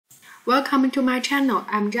Welcome to my channel.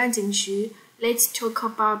 I'm Zhan Xu. Let's talk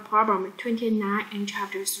about problem 29 in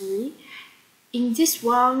chapter 3. In this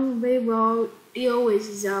one, we will deal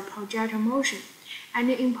with the projectile motion. And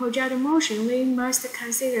in projectile motion, we must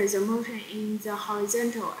consider the motion in the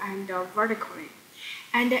horizontal and vertically.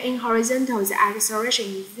 And in horizontal, the acceleration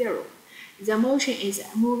is 0. The motion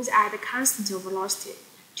moves at a constant velocity,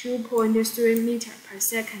 2.3 meters per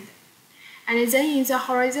second. And then in the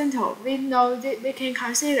horizontal, we know that we can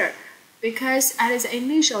consider because at the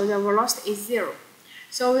initial the velocity is 0.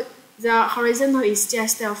 So the horizontal is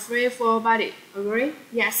just a free fall body. Agree?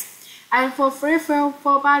 Yes. And for free fall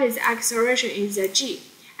body, the acceleration is g.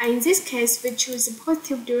 And in this case, we choose the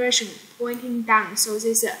positive direction pointing down, so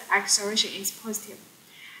this acceleration is positive.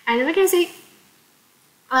 And we can see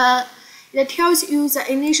it tells you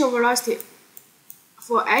the initial velocity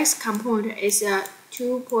for x component is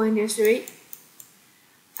 2.3,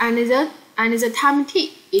 and the time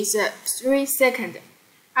t is 3 seconds.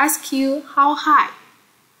 Ask you how high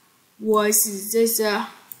was this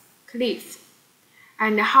cliff,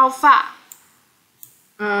 and how far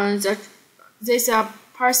this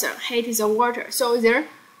person hit the water. So there,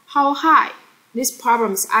 how high. This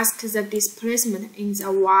problem asks the displacement in the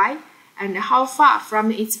y, and how far from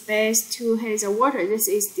its base to hit the water. This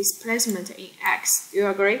is displacement in x. You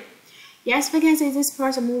agree? Yes, we can say this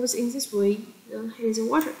person moves in this way, then hit the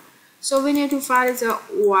water. So we need to find the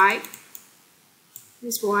y,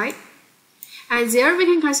 this y. And there we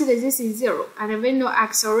can consider this is 0, and we know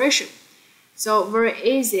acceleration. So very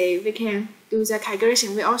easy, we can do the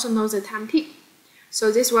calculation. We also know the time t.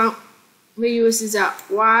 So this one, we use the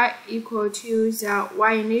y equal to the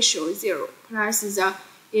y initial 0 plus the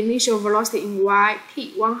initial velocity in y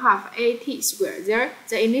t, 1/2 at squared. There,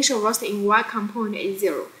 the initial velocity in y component is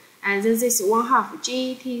 0. And then this 1/2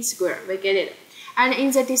 gt squared, we get it. And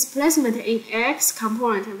in the displacement in x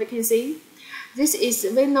component, we can see this is,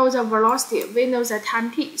 we know the velocity, we know the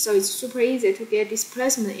time t, so it's super easy to get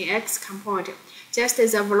displacement in x component. Just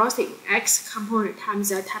as the velocity in x component times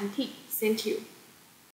the time t. Thank you.